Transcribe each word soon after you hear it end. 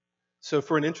So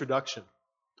for an introduction,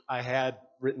 I had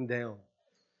written down,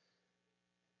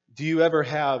 do you ever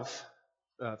have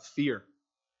fear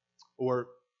or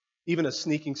even a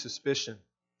sneaking suspicion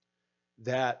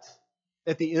that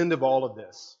at the end of all of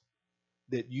this,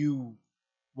 that you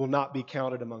will not be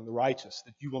counted among the righteous,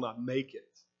 that you will not make it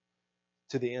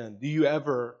to the end? Do you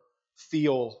ever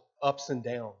feel ups and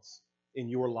downs in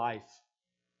your life?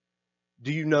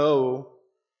 Do you know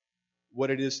what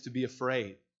it is to be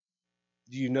afraid?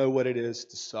 Do you know what it is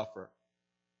to suffer?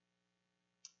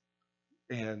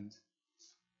 And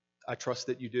I trust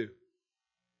that you do.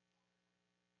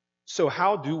 So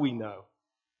how do we know?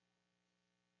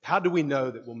 How do we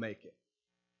know that we'll make it?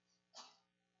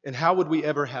 And how would we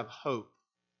ever have hope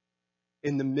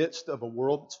in the midst of a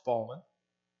world that's fallen,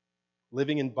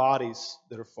 living in bodies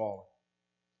that are fallen,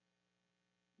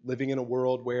 living in a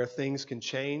world where things can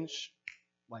change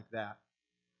like that?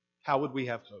 How would we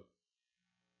have hope?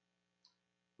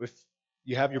 If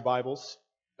you have your Bibles,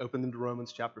 open them to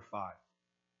Romans chapter 5.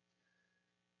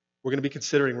 We're going to be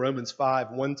considering Romans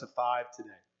 5, 1 to 5 today.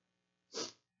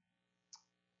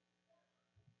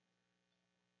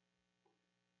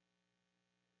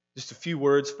 Just a few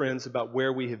words, friends, about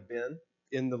where we have been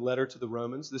in the letter to the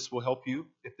Romans. This will help you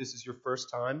if this is your first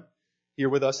time here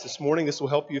with us this morning. This will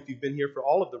help you if you've been here for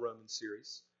all of the Romans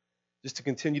series, just to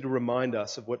continue to remind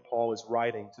us of what Paul is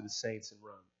writing to the saints in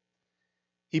Rome.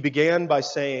 He began by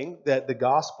saying that the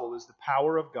gospel is the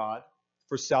power of God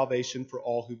for salvation for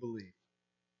all who believe.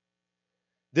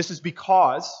 This is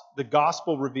because the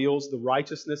gospel reveals the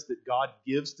righteousness that God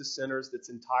gives to sinners that's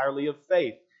entirely of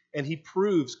faith. And he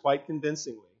proves quite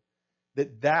convincingly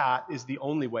that that is the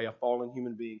only way a fallen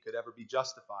human being could ever be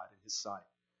justified in his sight.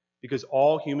 Because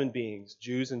all human beings,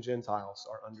 Jews and Gentiles,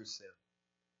 are under sin.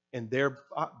 And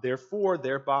therefore,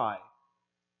 thereby,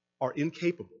 are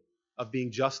incapable of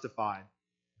being justified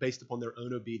based upon their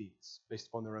own obedience, based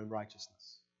upon their own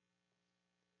righteousness.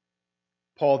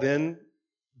 Paul then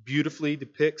beautifully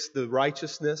depicts the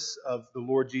righteousness of the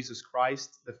Lord Jesus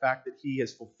Christ, the fact that he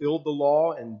has fulfilled the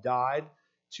law and died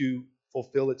to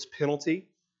fulfill its penalty,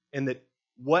 and that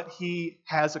what he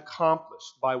has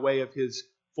accomplished by way of his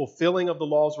fulfilling of the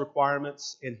law's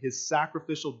requirements and his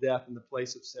sacrificial death in the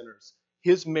place of sinners,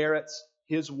 his merits,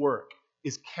 his work,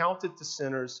 is counted to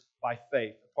sinners by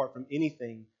faith, apart from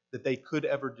anything that they could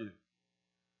ever do.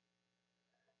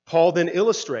 Paul then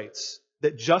illustrates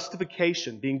that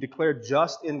justification, being declared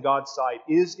just in God's sight,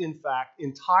 is in fact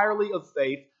entirely of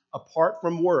faith apart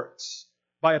from works,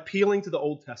 by appealing to the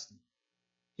Old Testament.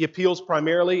 He appeals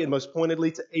primarily and most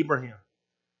pointedly to Abraham.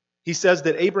 He says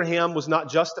that Abraham was not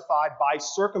justified by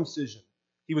circumcision.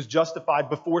 He was justified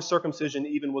before circumcision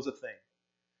even was a thing.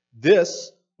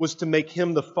 This was to make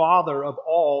him the father of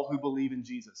all who believe in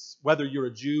Jesus, whether you're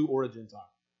a Jew or a Gentile.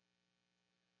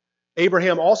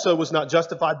 Abraham also was not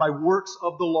justified by works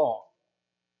of the law,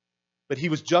 but he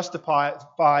was justified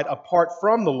apart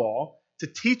from the law to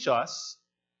teach us,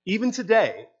 even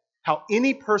today, how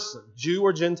any person, Jew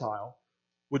or Gentile,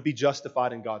 would be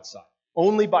justified in God's sight.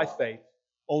 Only by faith,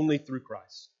 only through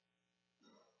Christ.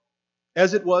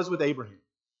 As it was with Abraham,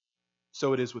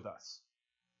 so it is with us.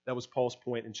 That was Paul's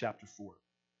point in chapter 4.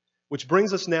 Which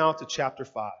brings us now to chapter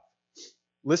 5.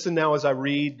 Listen now as I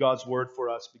read God's word for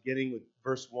us, beginning with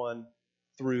verse 1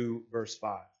 through verse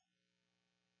 5.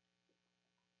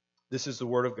 This is the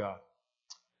word of God.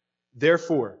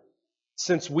 Therefore,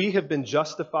 since we have been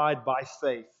justified by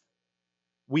faith,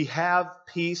 we have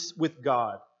peace with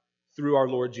God through our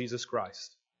Lord Jesus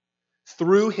Christ.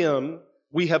 Through him,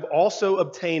 we have also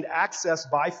obtained access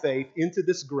by faith into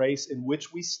this grace in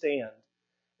which we stand,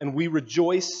 and we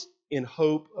rejoice in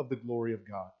hope of the glory of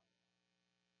God.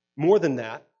 More than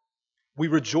that, we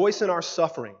rejoice in our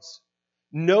sufferings,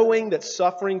 knowing that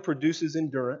suffering produces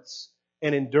endurance,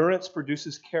 and endurance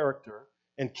produces character,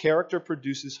 and character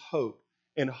produces hope.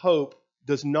 And hope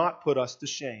does not put us to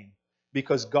shame,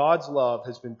 because God's love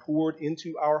has been poured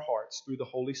into our hearts through the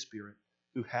Holy Spirit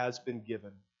who has been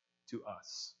given to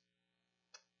us.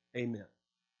 Amen.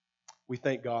 We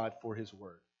thank God for his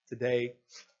word today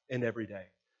and every day.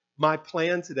 My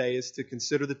plan today is to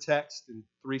consider the text in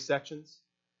 3 sections.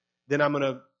 Then I'm going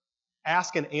to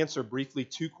ask and answer briefly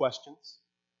 2 questions.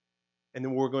 And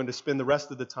then we're going to spend the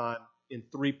rest of the time in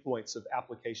 3 points of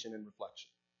application and reflection.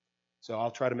 So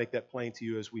I'll try to make that plain to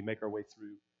you as we make our way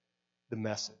through the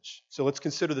message. So let's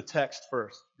consider the text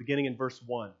first, beginning in verse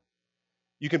 1.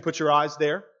 You can put your eyes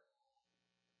there.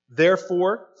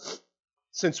 Therefore,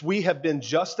 since we have been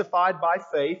justified by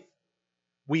faith,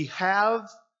 we have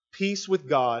peace with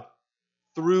God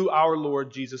through our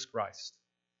Lord Jesus Christ.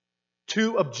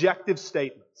 2 objective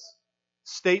statements.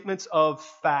 Statements of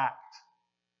fact.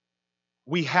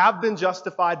 We have been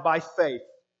justified by faith,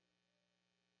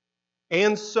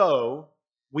 and so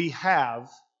we have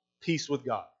peace with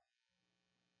God.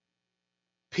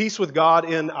 Peace with God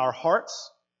in our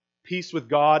hearts, peace with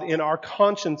God in our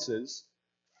consciences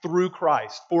through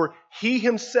Christ. For He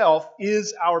Himself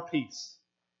is our peace,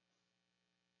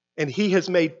 and He has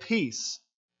made peace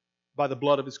by the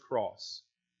blood of His cross.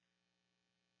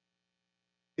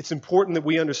 It's important that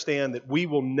we understand that we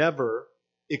will never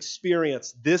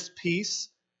experience this peace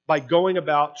by going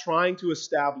about trying to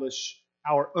establish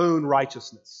our own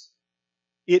righteousness.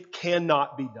 It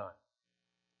cannot be done.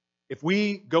 If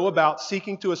we go about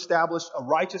seeking to establish a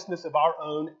righteousness of our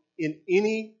own in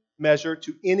any measure,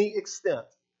 to any extent,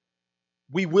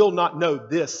 we will not know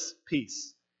this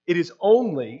peace. It is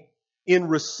only in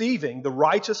receiving the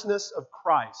righteousness of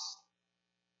Christ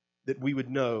that we would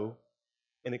know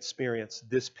and experience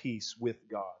this peace with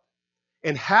God.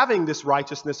 And having this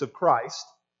righteousness of Christ,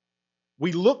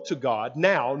 we look to God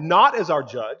now, not as our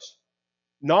judge,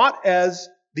 not as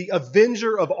the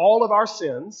avenger of all of our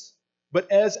sins,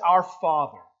 but as our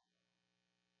Father,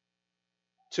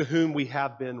 to whom we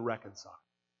have been reconciled.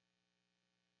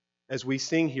 As we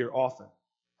sing here often,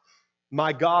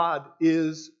 my God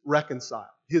is reconciled.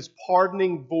 His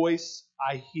pardoning voice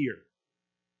I hear.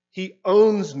 He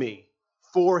owns me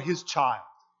for His child.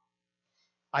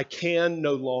 I can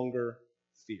no longer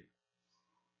fear.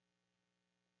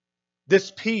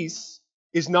 This peace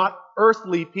is not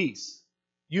earthly peace.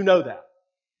 You know that.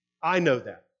 I know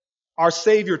that. Our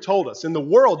Savior told us, in the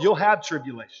world you'll have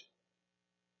tribulation.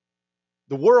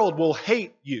 The world will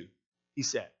hate you, He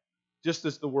said, just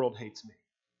as the world hates me.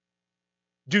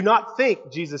 Do not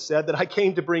think, Jesus said, that I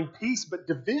came to bring peace, but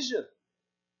division.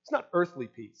 It's not earthly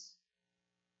peace.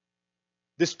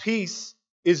 This peace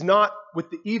is not with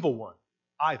the evil one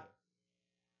either.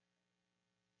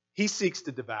 He seeks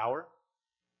to devour.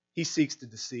 He seeks to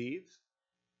deceive.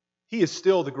 He is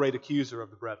still the great accuser of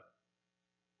the brethren.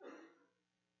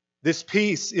 This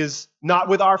peace is not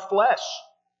with our flesh.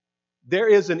 There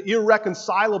is an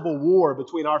irreconcilable war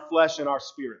between our flesh and our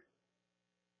spirit.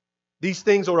 These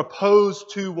things are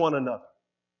opposed to one another,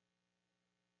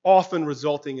 often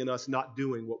resulting in us not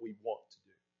doing what we want to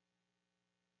do.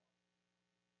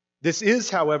 This is,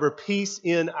 however, peace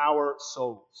in our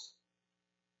souls.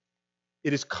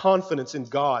 It is confidence in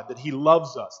God that He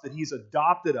loves us, that He's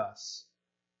adopted us,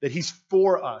 that He's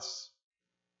for us,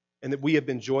 and that we have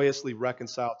been joyously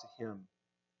reconciled to Him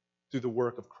through the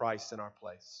work of Christ in our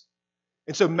place.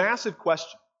 And so, massive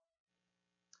question.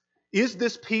 Is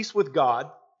this peace with God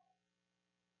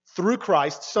through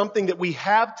Christ something that we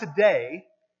have today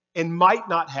and might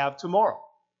not have tomorrow?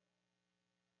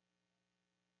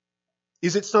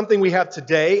 Is it something we have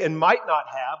today and might not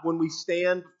have when we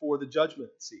stand before the judgment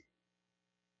seat?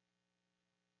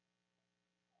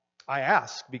 I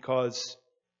ask because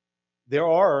there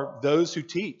are those who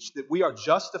teach that we are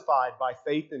justified by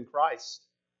faith in Christ,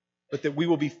 but that we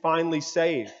will be finally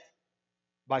saved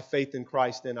by faith in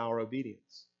Christ and our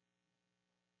obedience.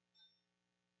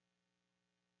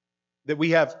 That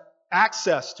we have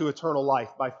access to eternal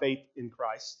life by faith in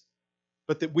Christ,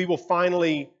 but that we will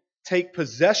finally take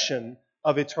possession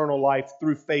of eternal life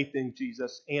through faith in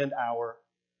Jesus and our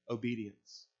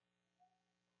obedience.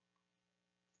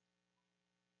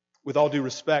 With all due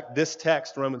respect, this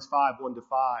text, Romans 5, 1-5,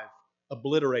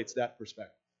 obliterates that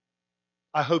perspective.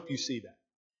 I hope you see that.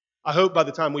 I hope by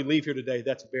the time we leave here today,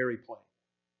 that's very plain.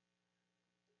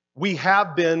 We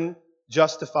have been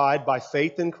justified by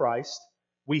faith in Christ.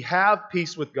 We have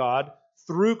peace with God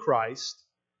through Christ.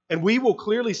 And we will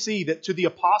clearly see that to the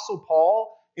Apostle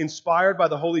Paul, inspired by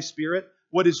the Holy Spirit,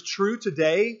 what is true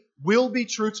today will be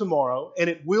true tomorrow, and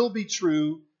it will be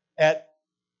true at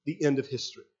the end of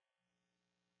history.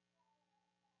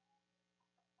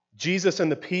 Jesus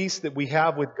and the peace that we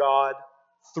have with God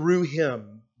through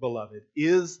Him, beloved,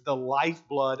 is the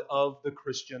lifeblood of the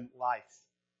Christian life.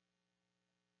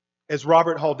 As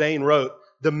Robert Haldane wrote,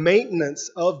 the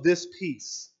maintenance of this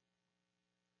peace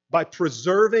by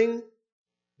preserving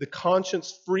the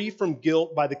conscience free from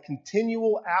guilt by the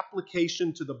continual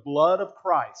application to the blood of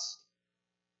Christ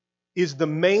is the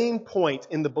main point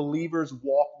in the believer's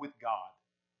walk with God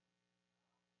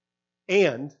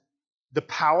and the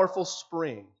powerful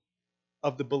spring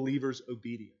of the believer's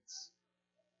obedience.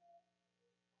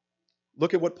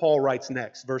 Look at what Paul writes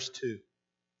next, verse 2.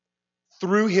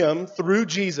 Through Him, through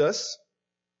Jesus,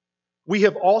 we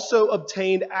have also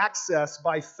obtained access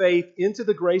by faith into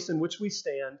the grace in which we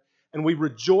stand, and we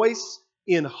rejoice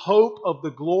in hope of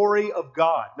the glory of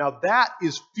God. Now that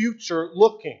is future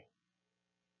looking.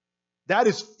 That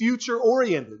is future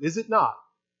oriented, is it not?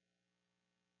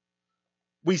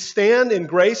 We stand in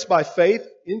grace by faith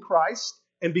in Christ,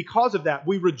 and because of that,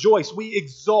 we rejoice, we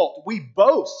exult, we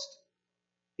boast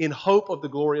in hope of the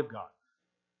glory of God.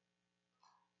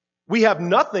 We have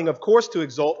nothing, of course, to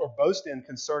exult or boast in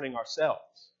concerning ourselves.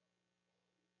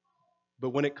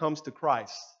 But when it comes to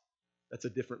Christ, that's a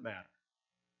different matter.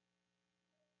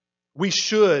 We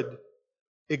should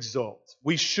exult.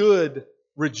 We should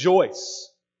rejoice.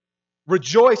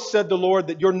 Rejoice, said the Lord,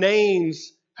 that your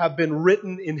names have been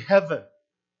written in heaven.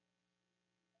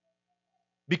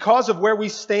 Because of where we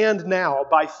stand now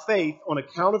by faith on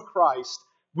account of Christ,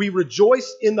 we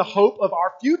rejoice in the hope of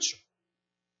our future.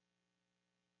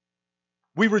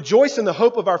 We rejoice in the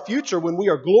hope of our future when we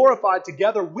are glorified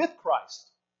together with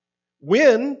Christ,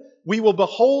 when we will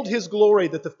behold His glory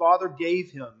that the Father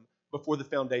gave Him before the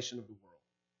foundation of the world.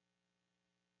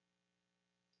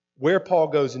 Where Paul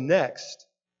goes next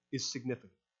is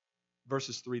significant.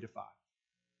 Verses 3 to 5.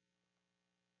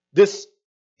 This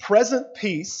present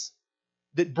peace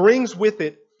that brings with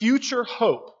it future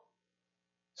hope.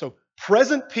 So,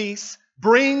 present peace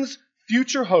brings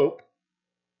future hope.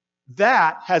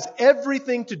 That has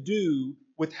everything to do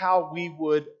with how we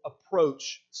would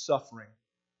approach suffering,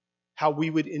 how we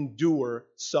would endure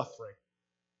suffering,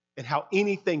 and how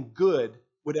anything good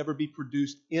would ever be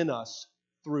produced in us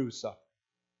through suffering.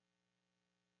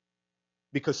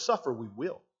 Because suffer we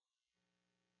will.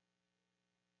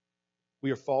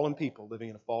 We are fallen people living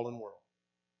in a fallen world.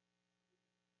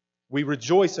 We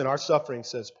rejoice in our suffering,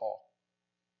 says Paul,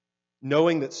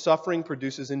 knowing that suffering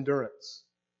produces endurance,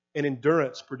 and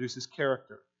endurance produces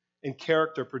character, and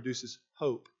character produces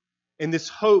hope. And this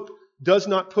hope does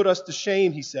not put us to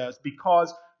shame, he says,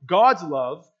 because God's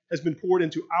love has been poured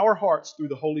into our hearts through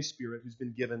the Holy Spirit who's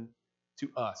been given to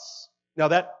us. Now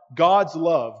that God's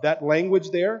love, that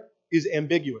language there is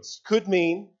ambiguous. Could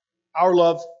mean our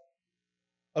love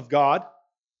of God,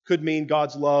 could mean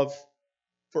God's love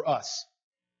for us,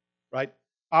 right?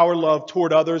 Our love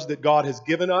toward others that God has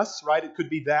given us, right? It could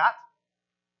be that.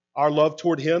 Our love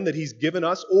toward Him that He's given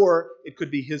us, or it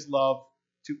could be His love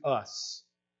to us.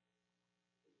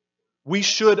 We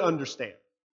should understand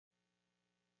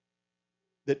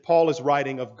that Paul is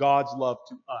writing of God's love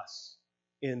to us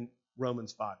in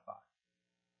Romans 5:5.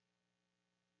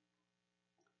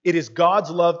 It is God's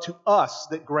love to us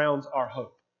that grounds our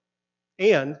hope.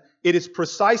 And it is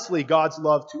precisely God's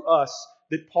love to us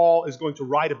that Paul is going to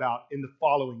write about in the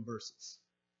following verses.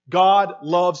 God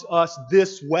loves us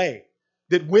this way,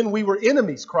 that when we were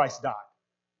enemies, Christ died,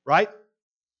 right?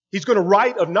 He's going to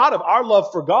write of not of our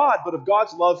love for God, but of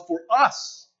God's love for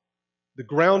us, the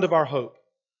ground of our hope.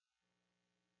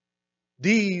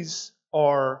 These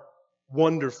are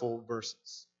wonderful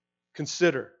verses.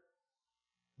 Consider.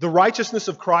 The righteousness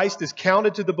of Christ is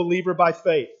counted to the believer by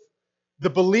faith. The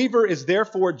believer is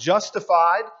therefore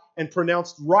justified and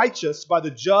pronounced righteous by the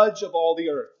judge of all the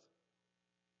earth.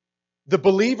 The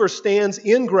believer stands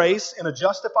in grace in a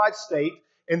justified state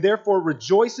and therefore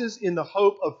rejoices in the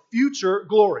hope of future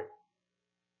glory.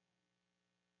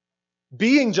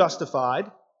 Being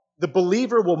justified, the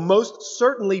believer will most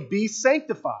certainly be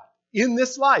sanctified in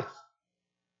this life.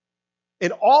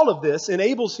 And all of this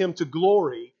enables him to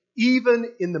glory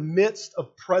even in the midst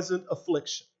of present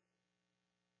affliction.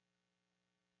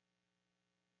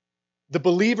 The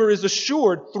believer is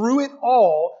assured through it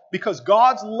all because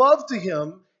God's love to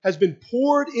him has been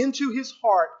poured into his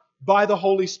heart by the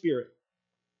Holy Spirit.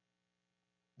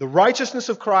 The righteousness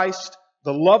of Christ,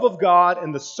 the love of God,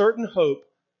 and the certain hope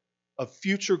of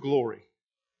future glory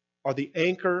are the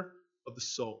anchor of the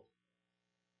soul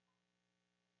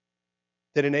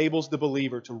that enables the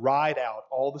believer to ride out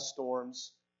all the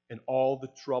storms and all the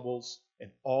troubles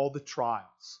and all the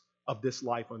trials of this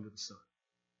life under the sun.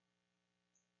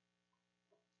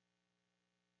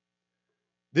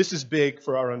 This is big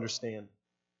for our understanding.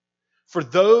 For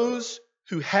those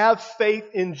who have faith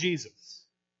in Jesus,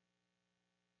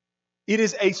 it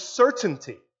is a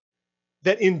certainty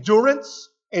that endurance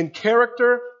and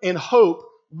character and hope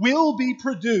will be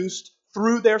produced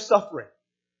through their suffering.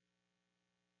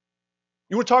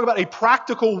 You want to talk about a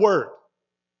practical word?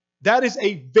 That is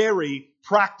a very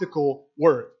practical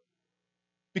word.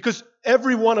 Because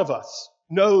every one of us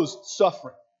knows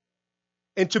suffering.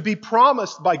 And to be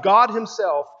promised by God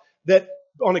Himself that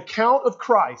on account of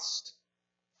Christ,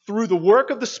 through the work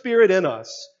of the Spirit in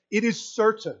us, it is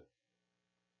certain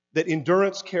that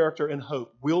endurance, character, and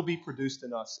hope will be produced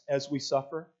in us as we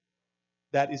suffer.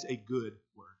 That is a good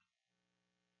word.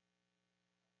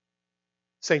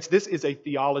 Saints, this is a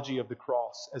theology of the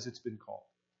cross, as it's been called,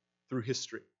 through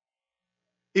history.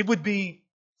 It would be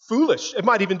foolish, it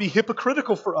might even be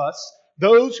hypocritical for us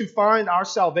those who find our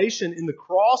salvation in the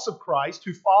cross of Christ,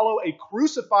 who follow a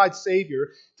crucified Savior,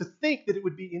 to think that it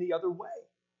would be any other way.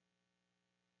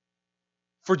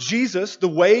 For Jesus, the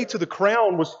way to the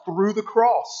crown was through the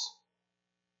cross.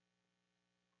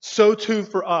 So too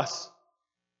for us.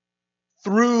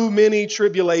 Through many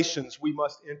tribulations, we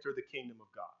must enter the kingdom of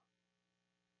God.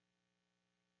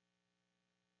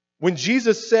 When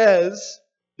Jesus says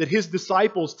that his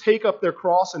disciples take up their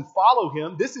cross and follow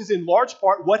him, this is in large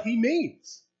part what he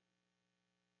means.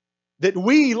 That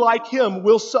we, like him,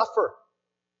 will suffer.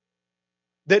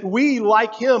 That we,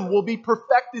 like him, will be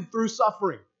perfected through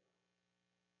suffering.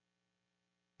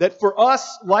 That for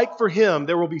us, like for him,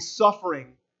 there will be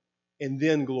suffering and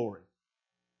then glory.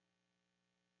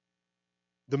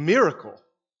 The miracle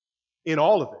in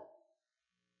all of it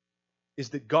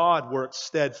is that God works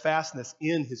steadfastness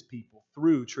in his people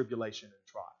through tribulation and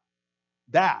trial.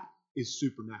 That is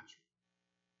supernatural.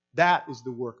 That is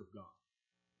the work of God.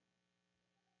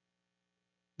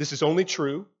 This is only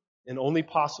true and only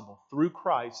possible through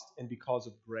Christ and because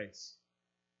of grace.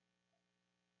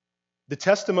 The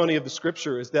testimony of the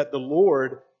Scripture is that the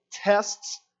Lord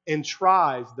tests and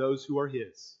tries those who are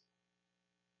his.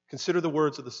 Consider the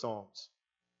words of the Psalms.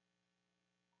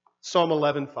 Psalm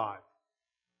 11:5.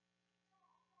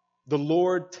 The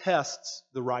Lord tests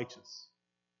the righteous,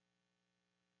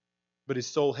 but his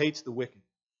soul hates the wicked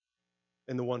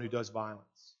and the one who does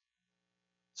violence.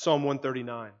 Psalm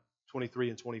 139, 23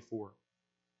 and 24.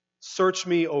 Search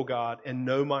me, O God, and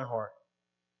know my heart.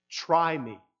 Try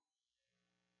me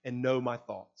and know my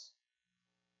thoughts.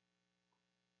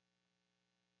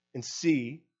 And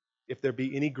see if there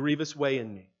be any grievous way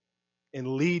in me, and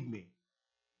lead me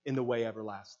in the way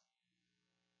everlasting.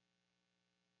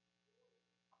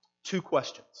 2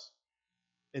 questions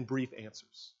and brief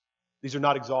answers. These are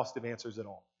not exhaustive answers at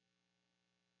all.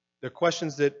 They're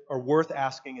questions that are worth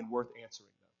asking and worth answering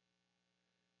them.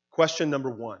 Question number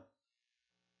 1.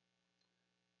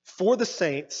 For the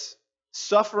saints,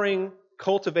 suffering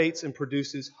cultivates and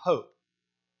produces hope.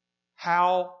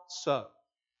 How so?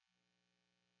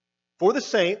 For the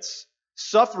saints,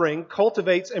 suffering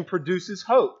cultivates and produces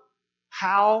hope.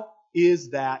 How is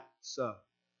that so?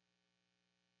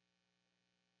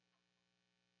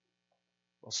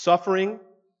 Well, suffering,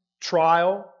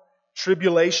 trial,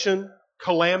 tribulation,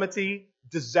 calamity,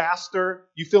 disaster,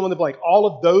 you fill in the blank, all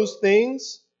of those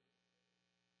things,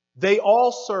 they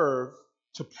all serve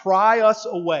to pry us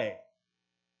away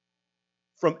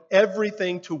from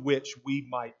everything to which we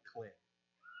might cling.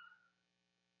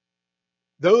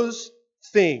 Those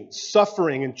things,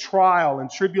 suffering and trial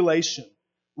and tribulation,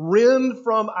 rend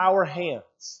from our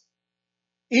hands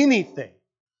anything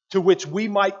to which we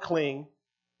might cling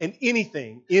and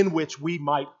anything in which we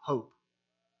might hope.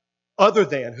 Other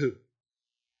than who?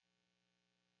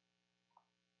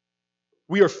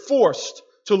 We are forced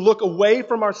to look away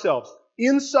from ourselves.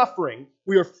 In suffering,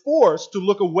 we are forced to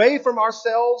look away from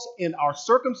ourselves in our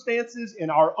circumstances, in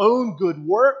our own good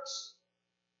works,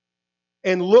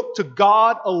 and look to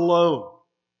God alone,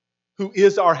 who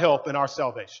is our help and our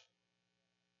salvation.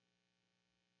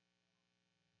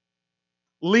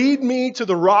 Lead me to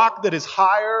the rock that is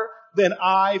higher than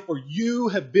I, for you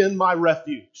have been my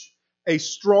refuge, a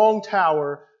strong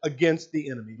tower against the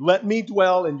enemy. Let me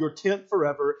dwell in your tent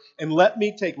forever, and let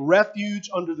me take refuge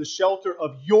under the shelter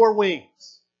of your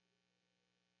wings.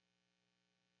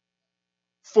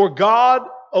 For God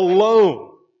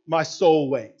alone my soul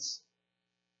waits.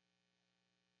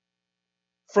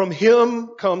 From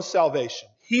him comes salvation.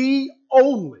 He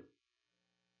only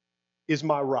is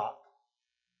my rock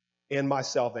and my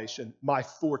salvation, my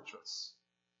fortress.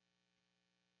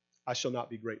 I shall not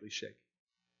be greatly shaken.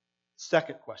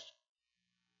 Second question.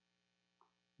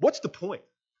 What's the point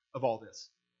of all this?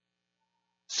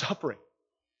 Suffering.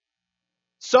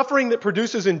 Suffering that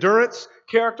produces endurance,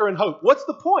 character, and hope. What's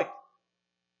the point?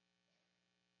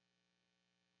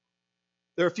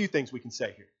 There are a few things we can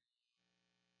say here.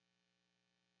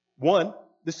 One,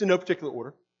 this is in no particular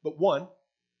order, but one,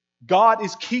 God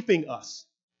is keeping us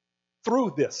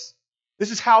through this. This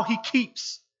is how he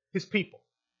keeps his people.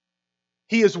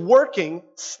 He is working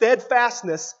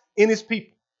steadfastness in his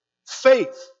people.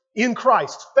 Faith in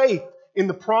Christ. Faith in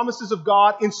the promises of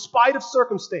God in spite of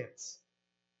circumstance.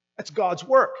 That's God's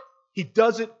work. He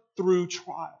does it through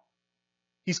trial.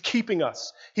 He's keeping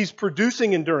us. He's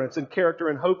producing endurance and character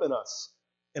and hope in us.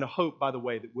 And a hope, by the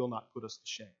way, that will not put us to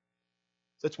shame.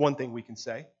 So that's one thing we can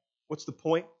say. What's the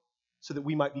point? So that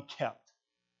we might be kept.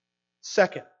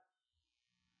 Second,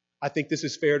 I think this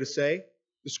is fair to say.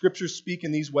 The Scriptures speak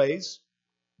in these ways.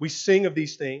 We sing of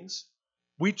these things.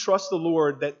 We trust the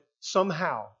Lord that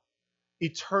somehow,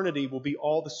 eternity will be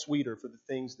all the sweeter for the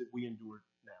things that we endure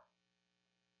now.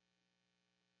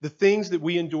 The things that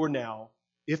we endure now,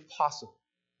 if possible,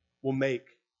 will make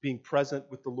being present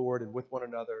with the Lord and with one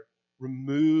another,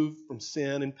 removed from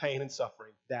sin and pain and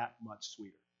suffering, that much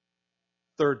sweeter.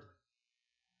 Thirdly,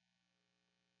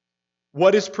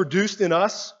 what is produced in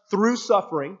us through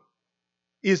suffering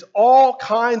is all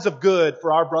kinds of good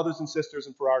for our brothers and sisters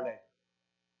and for our neighbor.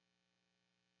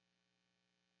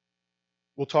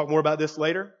 We'll talk more about this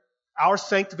later. Our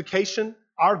sanctification,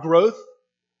 our growth,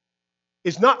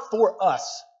 is not for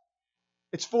us.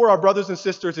 It's for our brothers and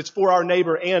sisters. It's for our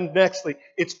neighbor. And nextly,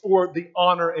 it's for the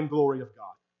honor and glory of God.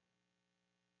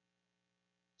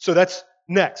 So that's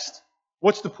next.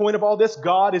 What's the point of all this?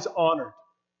 God is honored.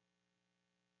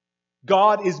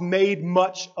 God is made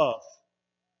much of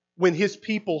when His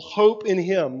people hope in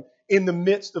Him in the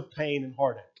midst of pain and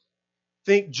heartache.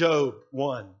 Think Job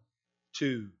 1,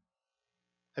 2.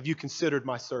 Have you considered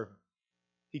my servant?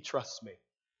 He trusts me.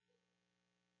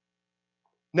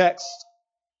 Next,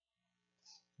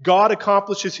 God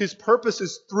accomplishes His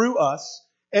purposes through us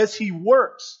as He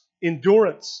works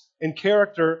endurance and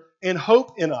character and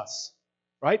hope in us.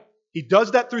 Right? He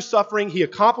does that through suffering. He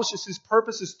accomplishes His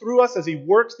purposes through us as He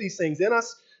works these things in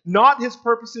us. Not His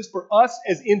purposes for us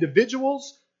as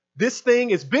individuals. This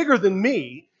thing is bigger than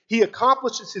me. He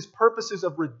accomplishes His purposes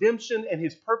of redemption and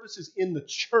His purposes in the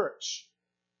church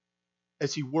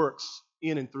as He works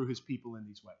in and through His people in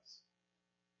these ways.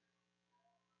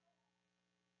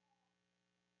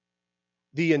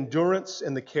 The endurance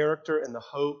and the character and the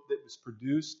hope that was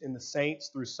produced in the saints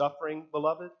through suffering,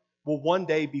 beloved, will one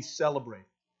day be celebrated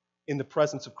in the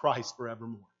presence of Christ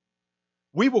forevermore.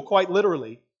 We will quite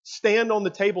literally stand on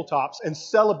the tabletops and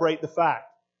celebrate the fact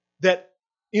that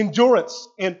endurance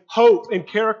and hope and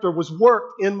character was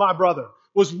worked in my brother,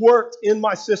 was worked in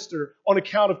my sister on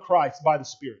account of Christ by the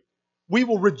Spirit. We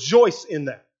will rejoice in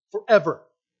that forever.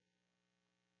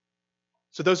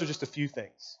 So those are just a few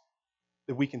things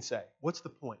that we can say. What's the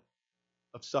point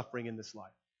of suffering in this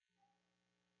life?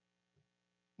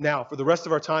 Now, for the rest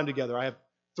of our time together, I have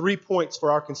 3 points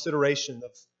for our consideration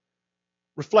of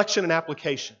reflection and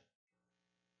application.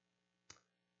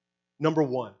 Number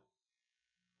 1,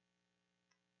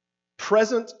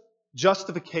 present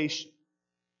justification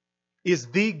is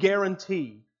the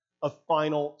guarantee of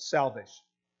final salvation.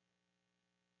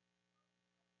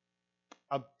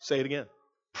 I'll say it again.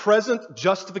 Present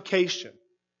justification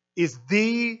is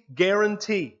the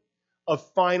guarantee of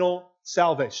final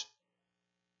salvation.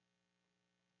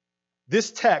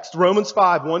 This text, Romans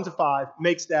 5, 1-5,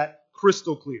 makes that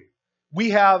crystal clear.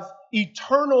 We have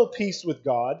eternal peace with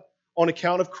God on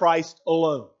account of Christ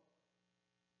alone.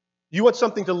 You want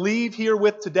something to leave here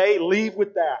with today? Leave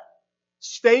with that.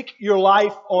 Stake your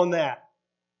life on that.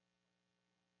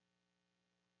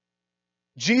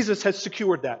 Jesus has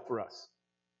secured that for us.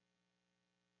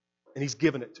 And He's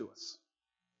given it to us.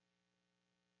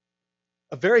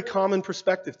 A very common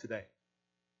perspective today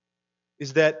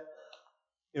is that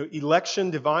election,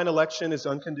 divine election, is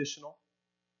unconditional.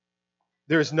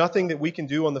 There is nothing that we can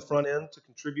do on the front end to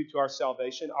contribute to our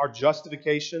salvation. Our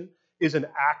justification is an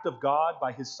act of God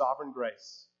by His sovereign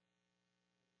grace.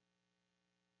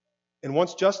 And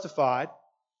once justified,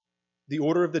 the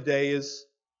order of the day is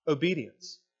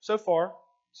obedience. So far,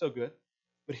 so good.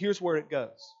 But here's where it goes.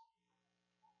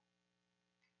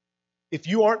 If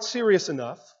you aren't serious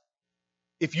enough,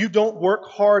 if you don't work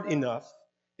hard enough,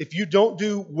 if you don't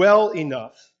do well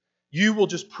enough, you will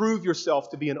just prove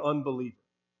yourself to be an unbeliever.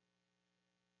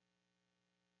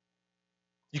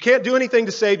 You can't do anything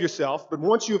to save yourself, but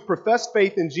once you have professed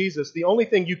faith in Jesus, the only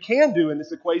thing you can do in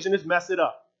this equation is mess it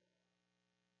up.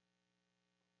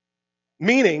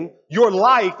 Meaning, your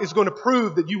life is going to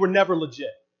prove that you were never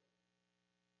legit.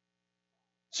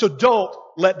 So don't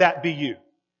let that be you.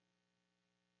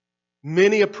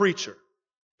 Many a preacher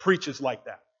preaches like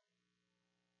that.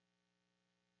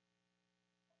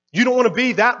 You don't want to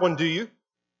be that one, do you?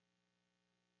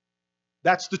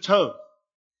 That's the tone.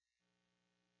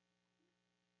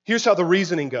 Here's how the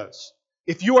reasoning goes.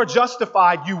 If you are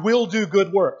justified, you will do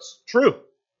good works. True.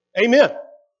 Amen.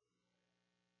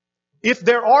 If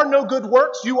there are no good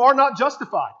works, you are not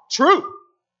justified. True.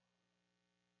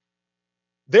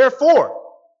 Therefore,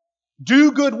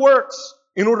 do good works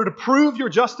in order to prove you're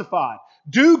justified.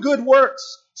 Do good works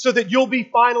so that you'll be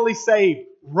finally saved.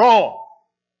 Wrong.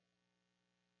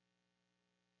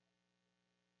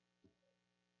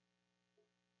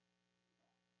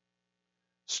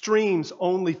 Streams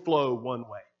only flow one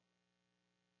way.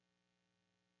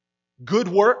 Good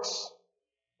works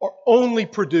are only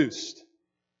produced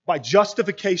by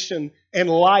justification and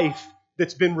life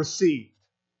that's been received.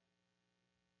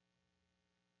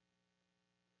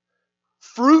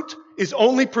 Fruit is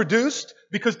only produced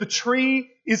because the tree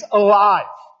is alive.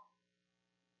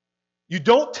 You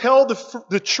don't tell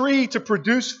the tree to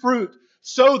produce fruit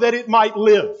so that it might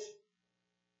live.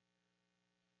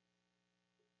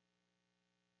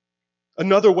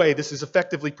 Another way this is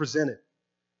effectively presented.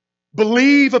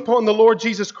 Believe upon the Lord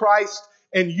Jesus Christ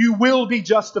and you will be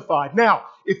justified. Now,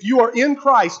 if you are in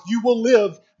Christ, you will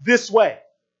live this way.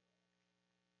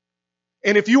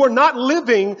 And if you are not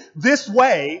living this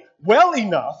way well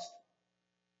enough,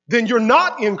 then you're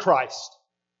not in Christ.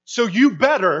 So you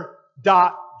better ...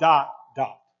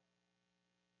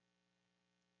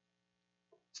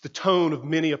 It's the tone of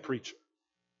many a preacher.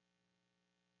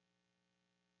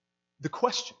 The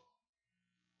question,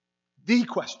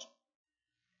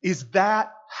 is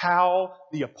that how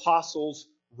the apostles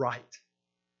write?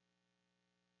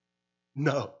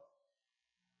 No.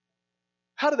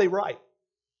 How do they write?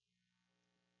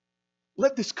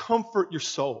 Let this comfort your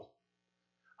soul.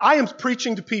 I am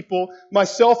preaching to people,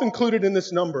 myself included in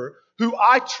this number, who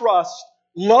I trust,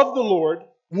 love the Lord,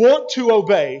 want to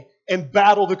obey, and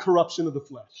battle the corruption of the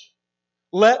flesh.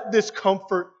 Let this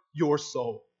comfort your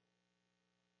soul.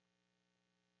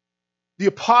 The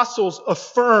apostles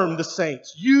affirm the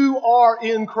saints. You are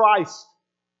in Christ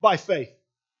by faith.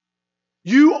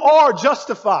 You are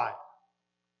justified.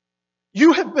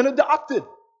 You have been adopted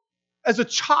as a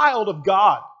child of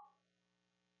God.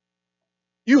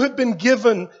 You have been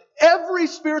given every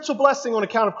spiritual blessing on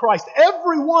account of Christ.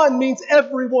 Everyone means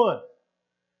everyone.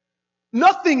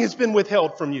 Nothing has been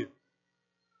withheld from you.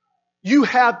 You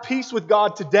have peace with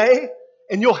God today,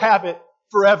 and you'll have it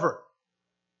forever.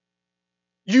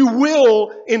 You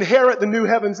will inherit the new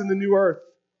heavens and the new earth.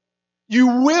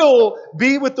 You will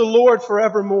be with the Lord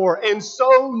forevermore. And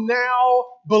so now,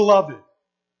 beloved,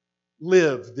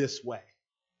 live this way.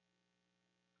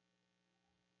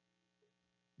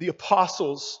 The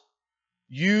apostles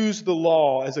use the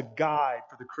law as a guide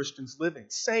for the Christian's living.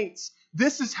 Saints,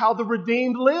 this is how the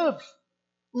redeemed live.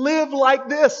 Live like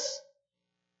this.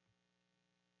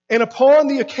 And upon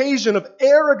the occasion of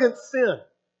arrogant sin,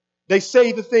 they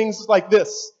say the things like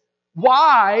this.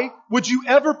 Why would you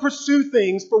ever pursue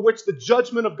things for which the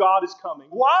judgment of God is coming?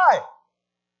 Why?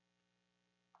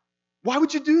 Why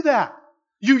would you do that?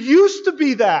 You used to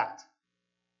be that.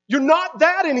 You're not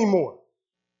that anymore.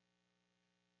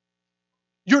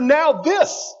 You're now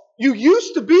this. You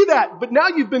used to be that, but now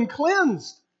you've been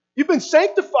cleansed. You've been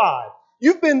sanctified.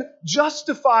 You've been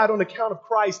justified on account of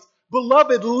Christ.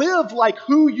 Beloved, live like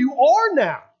who you are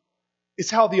now, is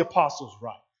how the apostles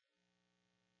write.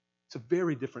 It's a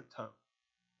very different tone.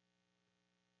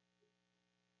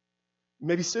 You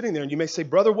may be sitting there and you may say,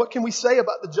 brother, what can we say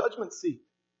about the judgment seat?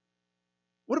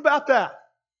 What about that?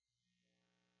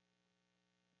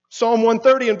 Psalm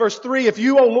 130 and verse 3, if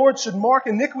you, O Lord, should mark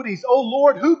iniquities, O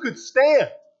Lord, who could stand?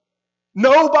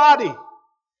 Nobody.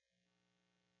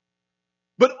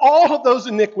 But all of those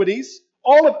iniquities,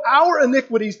 all of our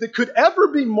iniquities that could ever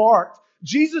be marked,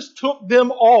 Jesus took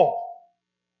them all.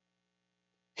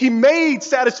 He made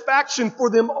satisfaction for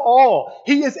them all.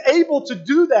 He is able to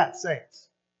do that, saints.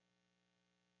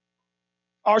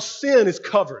 Our sin is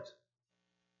covered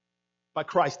by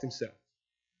Christ Himself.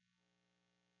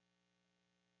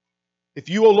 If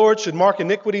you, O Lord, should mark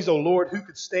iniquities, O Lord, who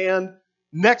could stand?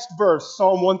 Next verse,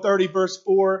 Psalm 130, verse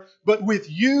 4. But with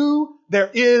you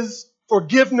there is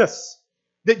forgiveness,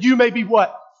 that you may be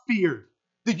what? Feared.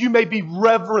 That you may be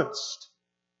reverenced.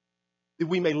 That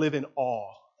we may live in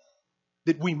awe.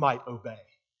 That we might obey.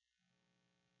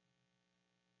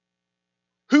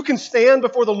 Who can stand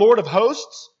before the Lord of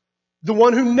hosts? The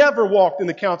one who never walked in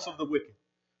the counsel of the wicked,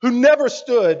 who never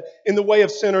stood in the way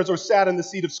of sinners or sat in the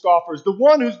seat of scoffers, the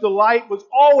one whose delight was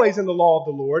always in the law of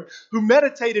the Lord, who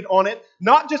meditated on it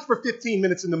not just for 15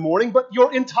 minutes in the morning, but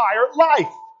your entire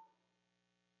life.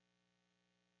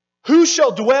 Who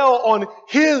shall dwell on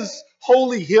His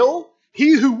holy hill?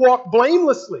 He who walked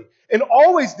blamelessly and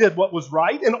always did what was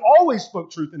right and always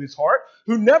spoke truth in his heart,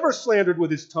 who never slandered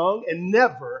with his tongue and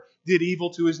never did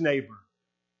evil to his neighbor.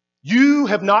 You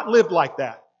have not lived like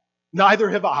that. Neither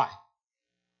have I.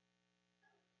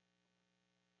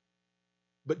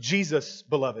 But Jesus,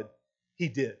 beloved, He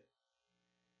did.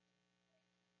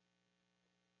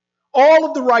 All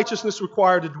of the righteousness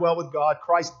required to dwell with God,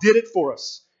 Christ did it for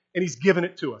us, and He's given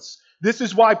it to us. This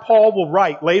is why Paul will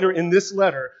write later in this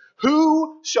letter,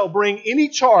 who shall bring any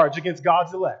charge against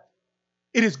God's elect?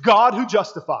 It is God who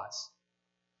justifies.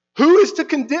 Who is to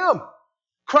condemn?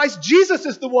 Christ Jesus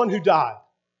is the one who died.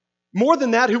 More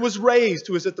than that, who was raised,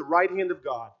 who is at the right hand of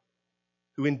God,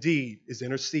 who indeed is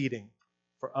interceding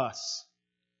for us.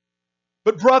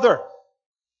 But brother,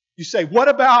 you say, what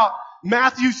about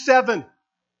Matthew 7?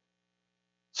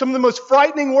 Some of the most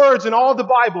frightening words in all of the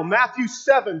Bible, Matthew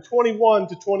 7:21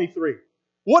 to 23.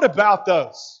 What about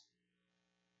those?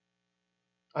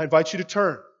 I invite you to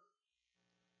turn.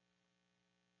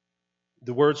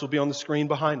 The words will be on the screen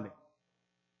behind me.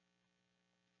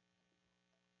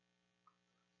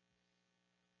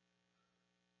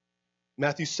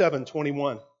 Matthew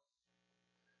 7:21.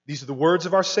 These are the words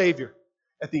of our Savior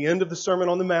at the end of the Sermon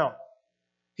on the Mount.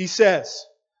 He says,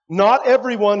 "Not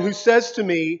everyone who says to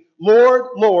me, 'Lord,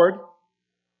 Lord,'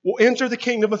 will enter the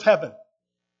kingdom of heaven,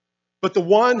 but the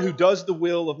one who does the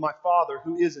will of my Father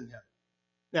who is in heaven."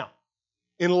 Now,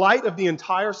 in light of the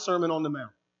entire Sermon on the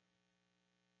Mount,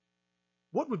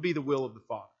 what would be the will of the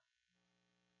Father?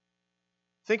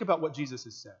 Think about what Jesus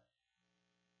has said.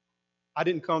 I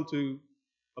didn't come to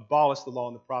abolish the law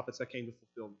and the prophets, I came to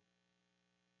fulfill them.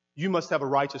 You must have a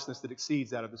righteousness that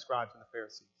exceeds that of the scribes and the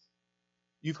Pharisees.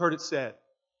 You've heard it said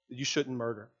that you shouldn't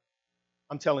murder.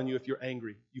 I'm telling you, if you're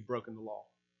angry, you've broken the law.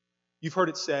 You've heard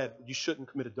it said that you shouldn't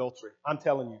commit adultery. I'm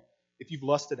telling you, if you've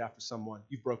lusted after someone,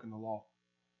 you've broken the law.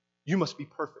 You must be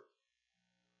perfect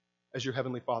as your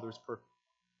heavenly Father is perfect.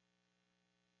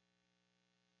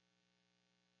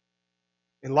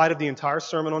 In light of the entire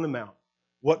Sermon on the Mount,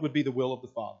 what would be the will of the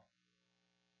Father?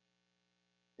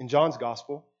 In John's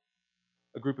Gospel,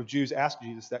 a group of Jews asked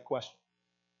Jesus that question.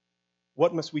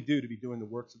 What must we do to be doing the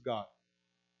works of God?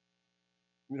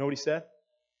 You know what he said?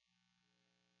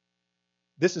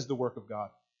 This is the work of God,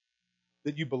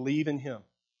 that you believe in Him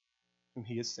whom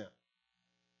He has sent.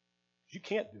 You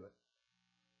can't do it.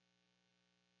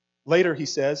 Later he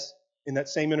says, in that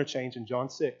same interchange in John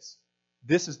 6,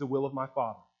 "This is the will of my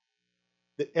Father,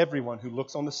 that everyone who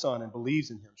looks on the Son and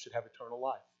believes in Him should have eternal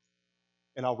life,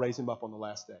 and I'll raise him up on the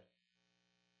last day."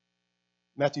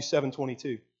 Matthew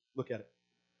 7:22, look at it.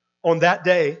 "On that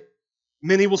day,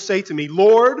 many will say to me,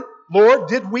 'Lord, Lord,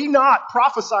 did we not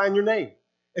prophesy in your name,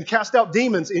 and cast out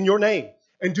demons in your name,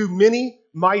 and do many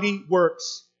mighty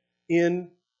works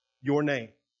in your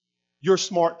name?'" You're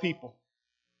smart people.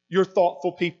 You're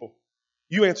thoughtful people.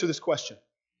 You answer this question.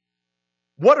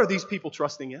 What are these people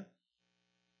trusting in?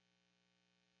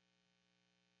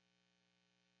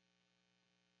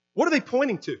 What are they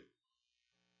pointing to?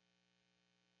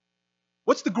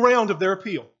 What's the ground of their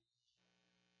appeal?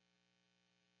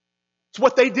 It's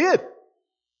what they did.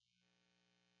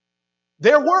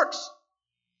 Their works.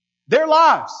 Their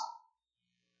lives.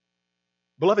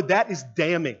 Beloved, that is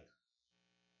damning.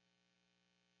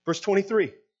 Verse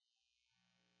 23.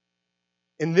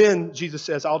 And then Jesus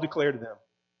says, "I'll declare to them,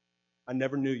 I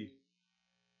never knew you.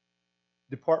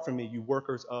 Depart from me, you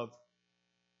workers of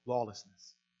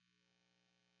lawlessness."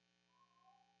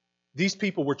 These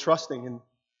people were trusting in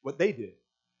what they did.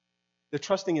 They're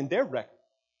trusting in their record.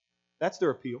 That's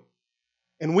their appeal.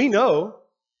 And we know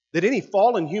that any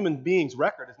fallen human being's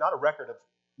record is not a record of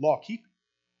law keeping.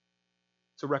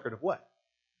 It's a record of what?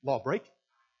 Law breaking.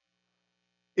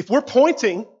 If we're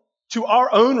pointing to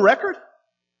our own record,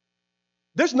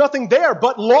 there's nothing there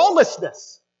but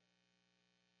lawlessness.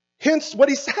 Hence what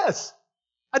he says.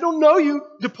 "I don't know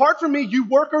you. Depart from me, you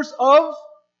workers of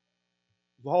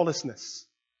lawlessness."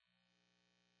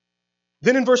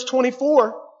 Then in verse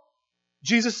 24,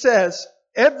 Jesus says,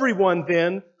 "Everyone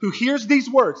then who hears these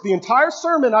words," the entire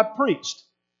sermon I've preached,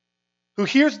 who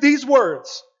hears these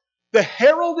words, the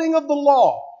heralding of the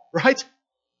law, right?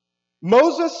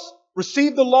 Moses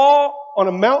received the law on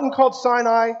a mountain called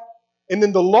Sinai, and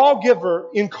then the lawgiver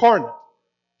incarnate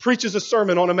preaches a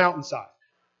sermon on a mountainside.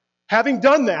 Having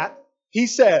done that, he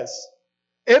says,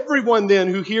 "Everyone then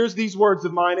who hears these words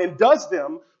of mine and does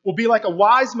them will be like a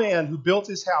wise man who built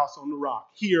his house on the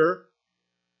rock." Here,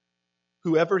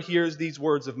 whoever hears these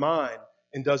words of mine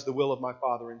and does the will of my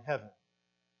Father in heaven.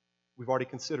 We've already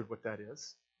considered what that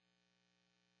is.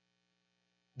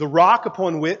 The rock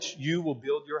upon which you will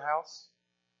build your house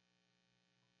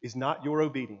is not your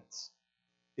obedience.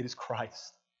 It is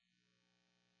Christ.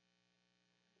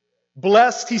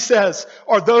 Blessed, he says,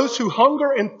 are those who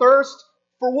hunger and thirst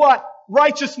for what?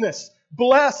 Righteousness.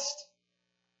 Blessed.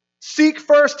 Seek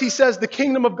first, he says, the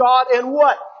kingdom of God and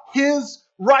what? His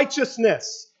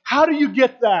righteousness. How do you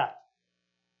get that?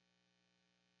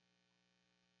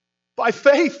 By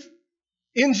faith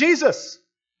in Jesus.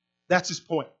 That's his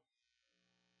point.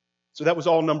 So that was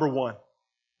all number one,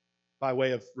 by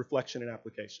way of reflection and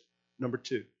application. Number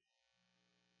two.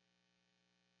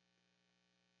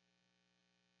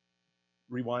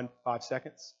 Rewind 5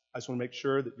 seconds. I just want to make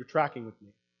sure that you're tracking with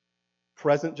me.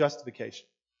 Present justification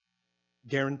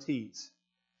guarantees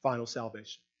final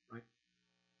salvation, right?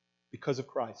 Because of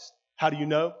Christ. How do you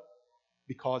know?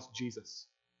 Because Jesus.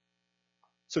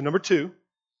 So number two,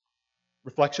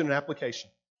 reflection and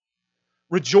application.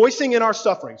 Rejoicing in our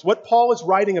sufferings. What Paul is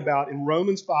writing about in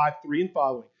Romans 5, 3 and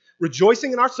following.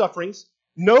 Rejoicing in our sufferings,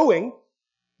 knowing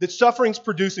that sufferings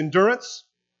produce endurance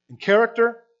and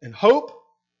character and hope.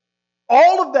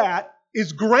 All of that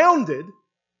is grounded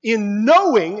in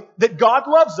knowing that God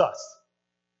loves us.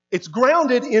 It's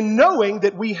grounded in knowing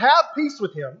that we have peace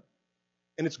with Him,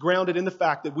 and it's grounded in the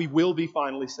fact that we will be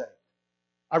finally saved.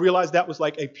 I realize that was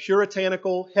like a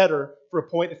puritanical header for a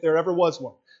point if there ever was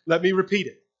one. Let me repeat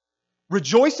it.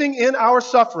 Rejoicing in our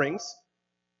sufferings,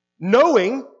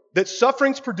 knowing that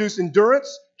sufferings produce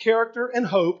endurance, character, and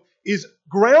hope, is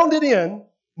grounded in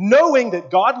knowing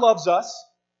that God loves us,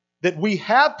 that we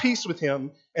have peace with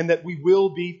Him, and that we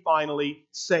will be finally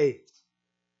saved.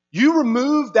 You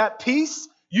remove that peace,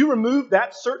 you remove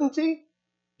that certainty,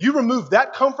 you remove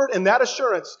that comfort and that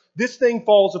assurance, this thing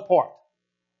falls apart.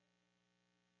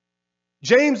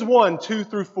 James 1, 2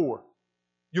 through 4.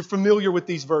 You're familiar with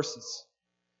these verses.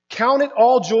 Count it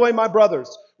all joy, my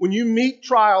brothers, when you meet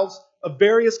trials of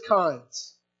various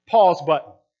kinds. Pause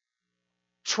button.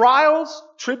 Trials,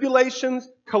 tribulations,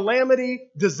 calamity,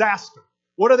 disaster.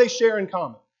 What do they share in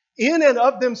common? In and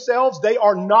of themselves, they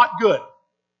are not good.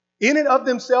 In and of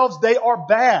themselves, they are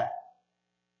bad.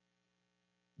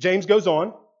 James goes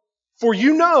on, for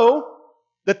you know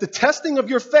that the testing of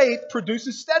your faith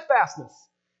produces steadfastness,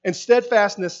 and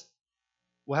steadfastness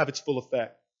will have its full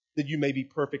effect, that you may be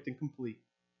perfect and complete,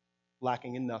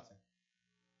 lacking in nothing.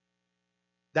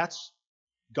 That's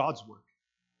God's work.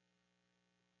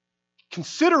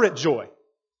 Consider it joy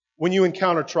when you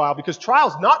encounter trial, because trial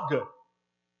is not good.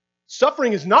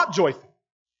 Suffering is not joyful,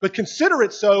 but consider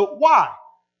it so. Why?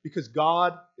 Because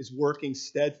God is working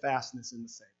steadfastness in the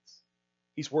saints.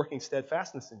 He's working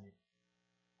steadfastness in you.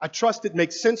 I trust it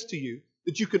makes sense to you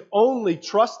that you could only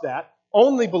trust that,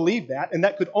 only believe that, and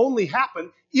that could only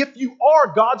happen if you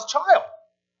are God's child.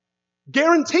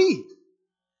 Guaranteed.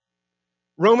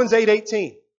 Romans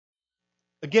 8:18.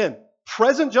 Again,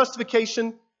 present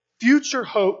justification, future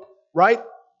hope, right?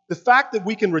 The fact that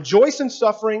we can rejoice in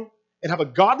suffering and have a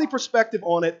godly perspective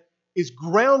on it is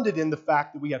grounded in the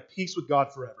fact that we have peace with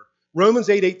God forever. Romans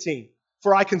 8:18.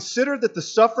 For I consider that the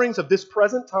sufferings of this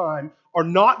present time are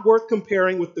not worth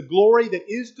comparing with the glory that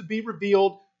is to be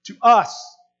revealed to us.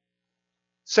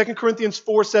 2 Corinthians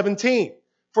 4:17.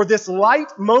 For this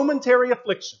light momentary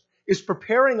affliction is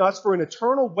preparing us for an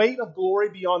eternal weight of glory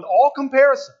beyond all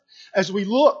comparison, as we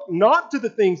look not to the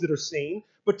things that are seen,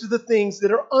 but to the things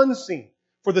that are unseen.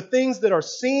 For the things that are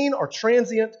seen are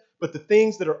transient, but the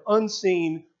things that are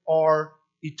unseen are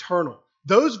eternal.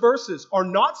 Those verses are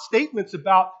not statements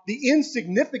about the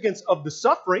insignificance of the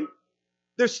suffering.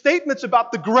 They're statements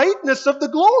about the greatness of the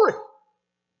glory.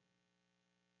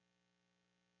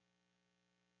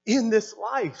 In this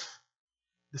life,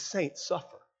 the saints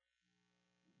suffer.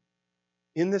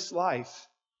 In this life,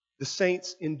 the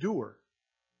saints endure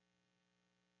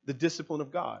the discipline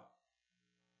of God.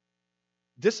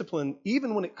 Discipline,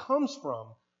 even when it comes from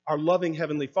our loving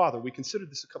Heavenly Father. We considered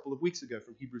this a couple of weeks ago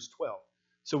from Hebrews 12.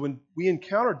 So when we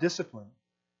encounter discipline,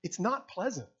 it's not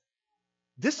pleasant.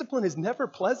 Discipline is never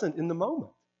pleasant in the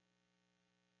moment.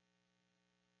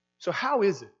 So how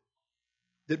is it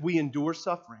that we endure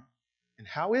suffering? And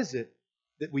how is it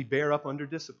that we bear up under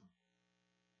discipline?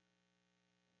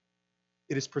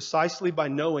 It is precisely by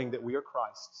knowing that we are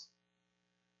Christ's.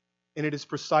 And it is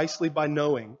precisely by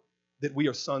knowing that we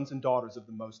are sons and daughters of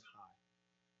the Most High.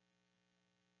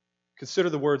 Consider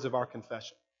the words of our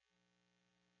confession.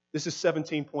 This is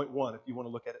 17.1 if you want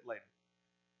to look at it later.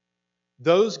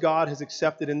 Those God has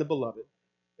accepted in the Beloved,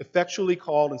 effectually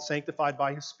called and sanctified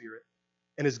by His Spirit,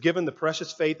 and has given the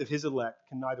precious faith of His elect,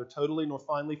 can neither totally nor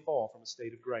finally fall from a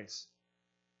state of grace.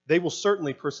 They will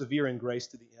certainly persevere in grace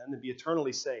to the end and be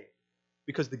eternally saved,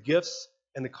 because the gifts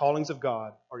and the callings of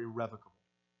God are irrevocable.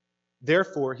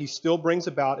 Therefore, He still brings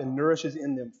about and nourishes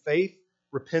in them faith,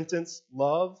 repentance,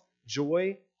 love,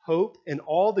 joy, hope, and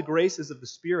all the graces of the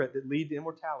Spirit that lead to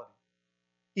immortality.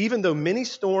 Even though many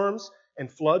storms and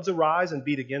floods arise and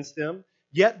beat against them,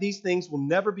 yet these things will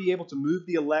never be able to move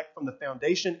the elect from the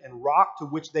foundation and rock to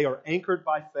which they are anchored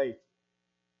by faith.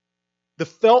 The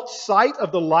felt sight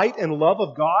of the light and love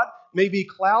of God may be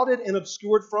clouded and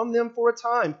obscured from them for a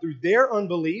time through their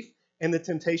unbelief and the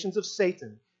temptations of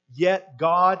Satan, yet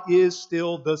God is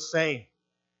still the same.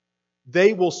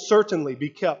 They will certainly be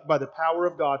kept by the power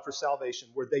of God for salvation,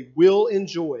 where they will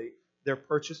enjoy their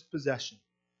purchased possession.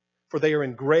 For they are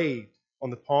engraved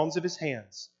on the palms of His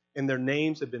hands, and their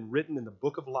names have been written in the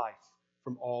book of life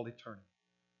from all eternity.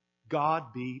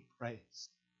 God be praised.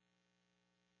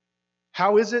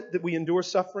 How is it that we endure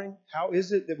suffering? How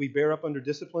is it that we bear up under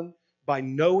discipline? By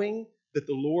knowing that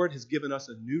the Lord has given us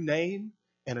a new name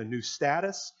and a new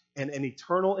status and an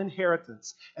eternal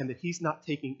inheritance, and that He's not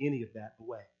taking any of that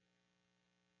away.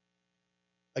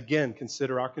 Again,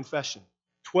 consider our confession.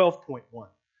 12.1.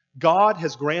 God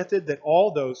has granted that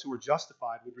all those who are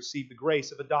justified would receive the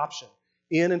grace of adoption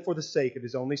in and for the sake of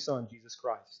His only Son, Jesus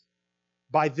Christ.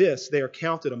 By this, they are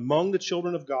counted among the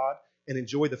children of God and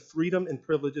enjoy the freedom and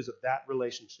privileges of that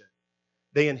relationship.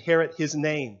 They inherit His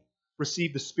name,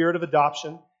 receive the spirit of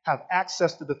adoption, have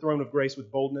access to the throne of grace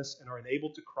with boldness, and are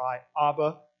enabled to cry,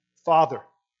 Abba, Father.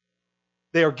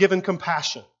 They are given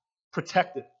compassion,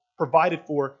 protected, provided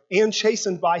for, and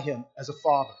chastened by Him as a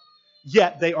Father.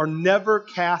 Yet they are never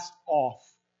cast off,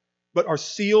 but are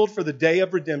sealed for the day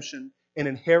of redemption and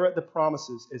inherit the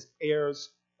promises as heirs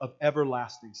of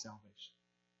everlasting salvation.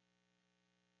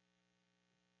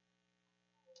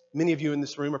 Many of you in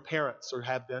this room are parents or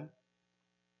have been.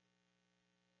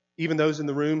 Even those in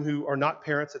the room who are not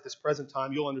parents at this present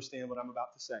time, you'll understand what I'm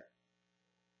about to say.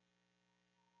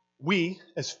 We,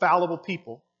 as fallible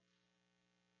people,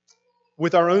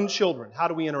 with our own children, how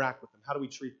do we interact with them? How do we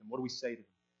treat them? What do we say to them?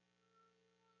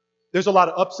 There's a lot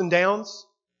of ups and downs.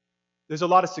 There's a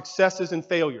lot of successes and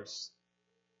failures.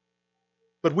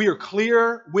 But we are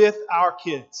clear with our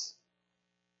kids.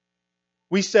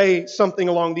 We say something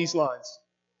along these lines.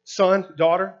 Son,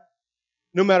 daughter,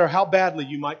 no matter how badly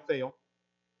you might fail,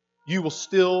 you will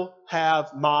still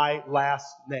have my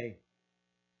last name.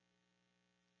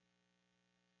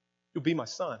 You'll be my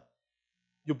son.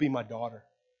 You'll be my daughter.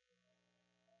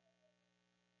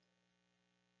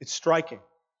 It's striking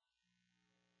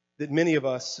that many of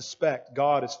us suspect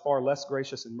God is far less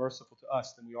gracious and merciful to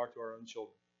us than we are to our own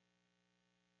children.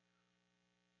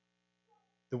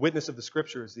 The witness of the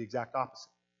Scripture is the exact opposite.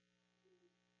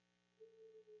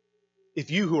 If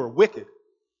you who are wicked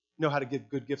know how to give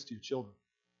good gifts to your children,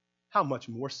 how much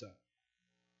more so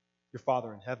your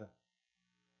Father in heaven?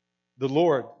 The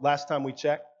Lord, last time we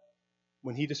checked,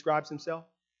 when He describes Himself,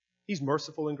 He's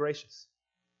merciful and gracious,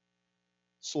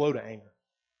 slow to anger,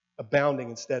 abounding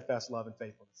in steadfast love and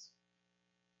faithfulness.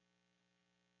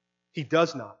 He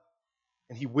does not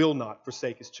and He will not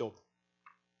forsake His children.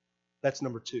 That's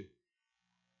number 2.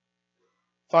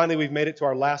 Finally, we've made it to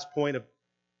our last point of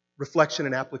reflection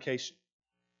and application.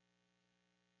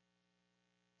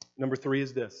 Number 3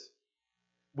 is this.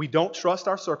 We don't trust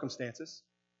our circumstances.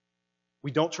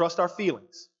 We don't trust our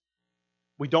feelings.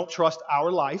 We don't trust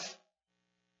our life.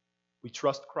 We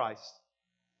trust Christ.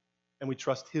 And we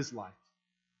trust His life.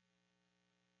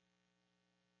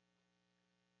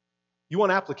 You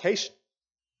want application?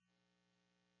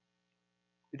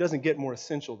 It doesn't get more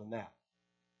essential than that.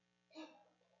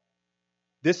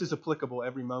 This is applicable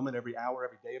every moment, every hour,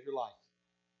 every day of your life,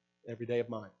 every day of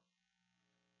mine.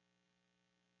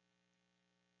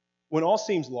 When all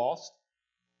seems lost,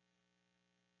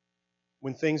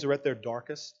 when things are at their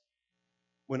darkest,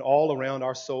 when all around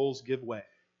our souls give way,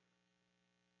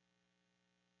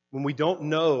 when we don't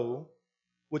know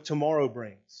what tomorrow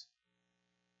brings,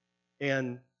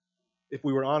 and if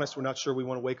we were honest, we're not sure we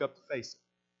want to wake up to face it.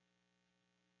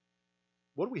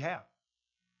 What do we have?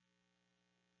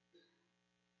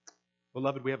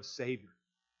 Beloved, we have a Savior,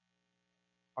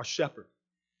 our shepherd,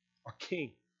 our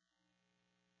King,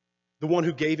 the one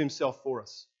who gave Himself for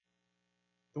us,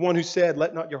 the one who said,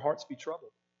 "Let not your hearts be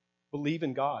troubled. Believe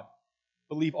in God.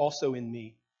 Believe also in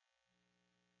me.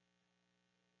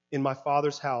 In my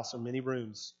Father's house are many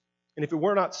rooms. And if it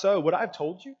were not so, would I have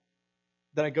told you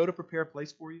that I go to prepare a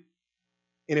place for you?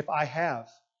 And if I have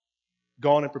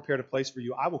gone and prepared a place for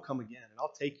you, I will come again and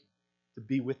I'll take you to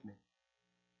be with me,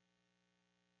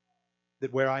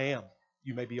 that where I am,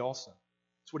 you may be also."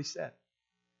 That's what He said.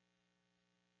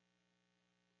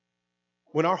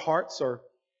 When our hearts are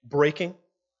breaking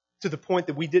to the point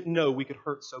that we didn't know we could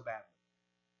hurt so badly,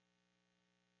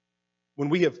 when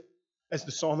we have, as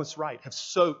the psalmist writes, have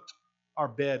soaked our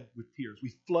bed with tears,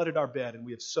 we flooded our bed and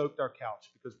we have soaked our couch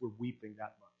because we're weeping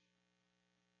that much.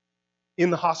 In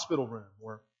the hospital room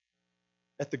or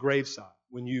at the graveside,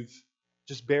 when you've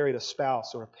just buried a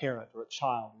spouse or a parent or a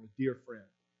child or a dear friend,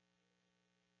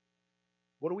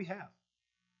 what do we have?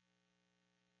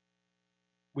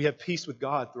 We have peace with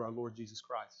God through our Lord Jesus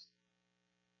Christ.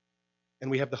 And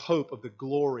we have the hope of the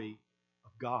glory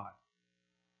of God.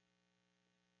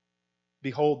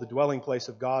 Behold, the dwelling place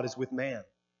of God is with man.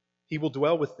 He will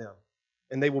dwell with them,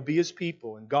 and they will be His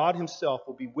people, and God Himself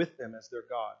will be with them as their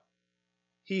God.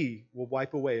 He will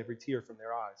wipe away every tear from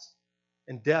their eyes,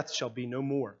 and death shall be no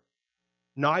more.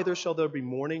 Neither shall there be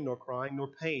mourning, nor crying, nor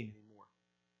pain anymore,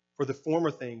 for the former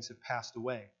things have passed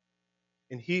away.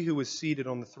 And He who was seated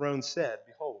on the throne said,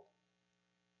 "Behold,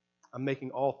 I'm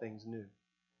making all things new."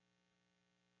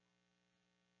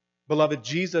 Beloved,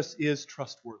 Jesus is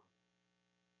trustworthy.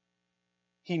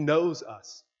 He knows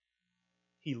us.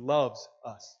 He loves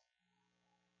us.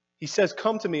 He says,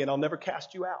 come to me and I'll never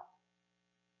cast you out.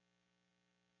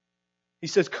 He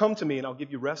says, come to me and I'll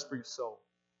give you rest for your soul.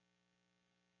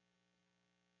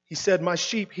 He said, my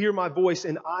sheep hear my voice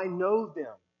and I know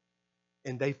them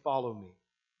and they follow me.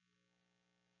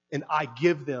 And I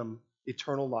give them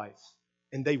eternal life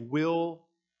and they will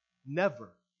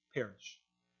never perish.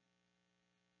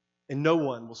 And no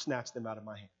one will snatch them out of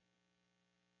my hand.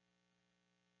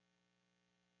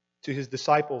 To his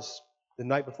disciples the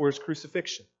night before his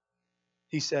crucifixion,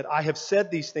 he said, I have said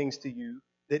these things to you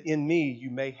that in me you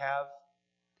may have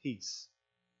peace.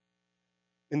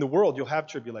 In the world you'll have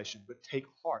tribulation, but take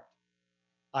heart.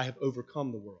 I have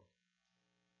overcome the world.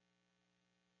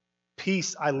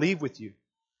 Peace I leave with you.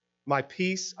 My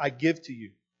peace I give to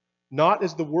you. Not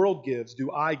as the world gives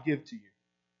do I give to you.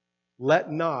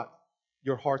 Let not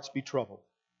your hearts be troubled,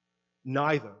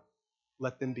 neither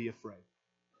let them be afraid.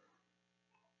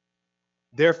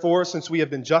 Therefore, since we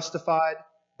have been justified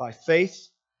by faith,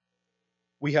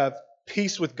 we have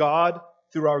peace with God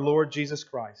through our Lord Jesus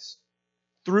Christ.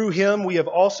 Through him we have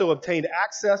also obtained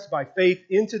access by faith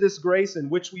into this grace in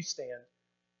which we stand,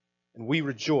 and we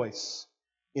rejoice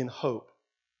in hope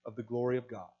of the glory of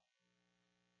God.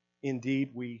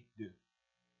 Indeed we do.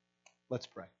 Let's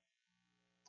pray.